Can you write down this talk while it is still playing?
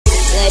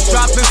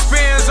Drop the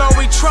Spenzo,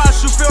 we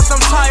trust, you feel some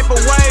type of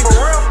way.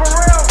 For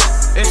real.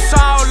 It's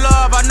all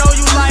love, I know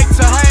you like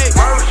to hate,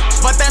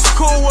 but that's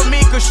cool with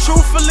me, cause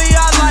truthfully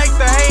I like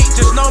to hate.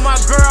 Just know my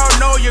girl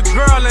know your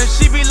girl, and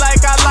she be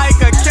like, I like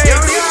a cake.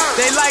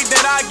 They like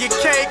that I get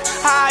cake,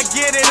 how I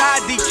get it,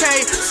 I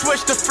decay.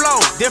 Switch the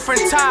flow,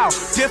 different towel,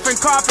 different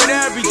carpet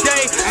every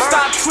day.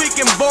 Stop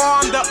tweaking, boy,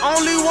 I'm the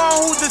only one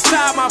who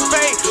decide my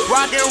fate.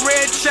 Rockin'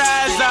 red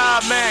chaz,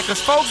 man,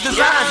 cause folks'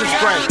 designs is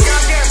great.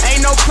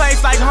 Ain't no place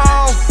like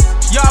home,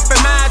 y'all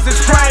and mines is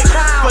great.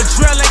 For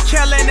drilling,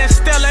 killing, and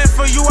stealing,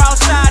 for you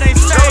outside ain't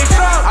safe.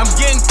 I'm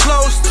getting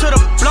close to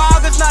the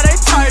bloggers, now they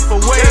type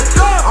away.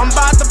 I'm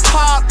about to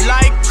pop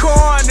like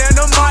corn in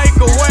a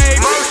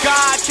microwave.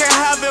 God can't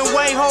have it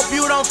wait, hope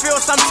you don't feel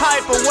some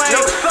type of way.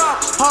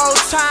 Whole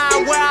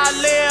time where I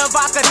live,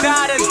 I could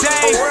die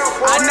today.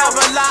 I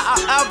never lie,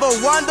 I ever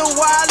wonder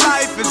why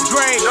life is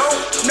great.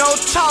 No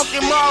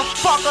talking,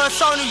 motherfucker, it's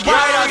only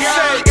right I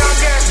say.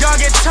 Y'all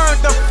get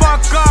turned the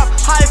fuck up,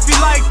 hyphy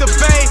like the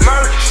bay.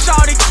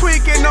 Shawty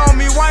tweaking on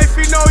me,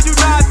 wifey know you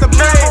not the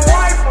babe.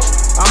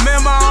 I'm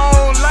in my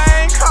own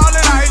lane, call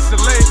it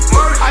isolate.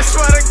 I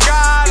swear to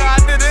God,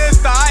 after this,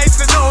 the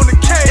icing on the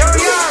cake.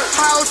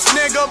 House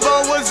nigga,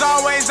 but was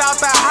always out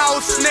the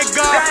house,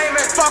 nigga.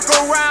 Fuck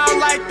around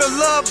like the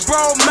little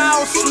bro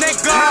mouse,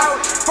 nigga.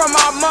 From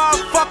my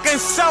motherfucking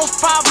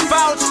self, I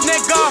vouch,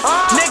 nigga.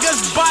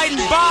 Niggas biting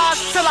bars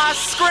till I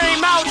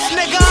scream out,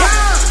 nigga.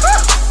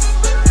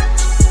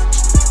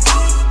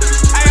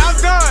 Hey, I'm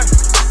done.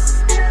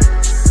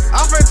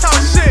 I'm finna talk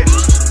shit.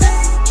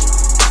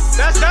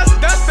 That's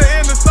the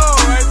end of the song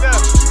right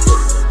there.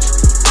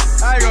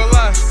 I ain't gonna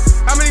lie.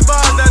 How many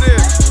bars that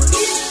is?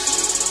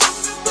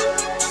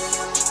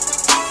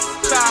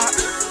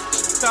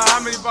 How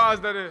many bars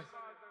that is?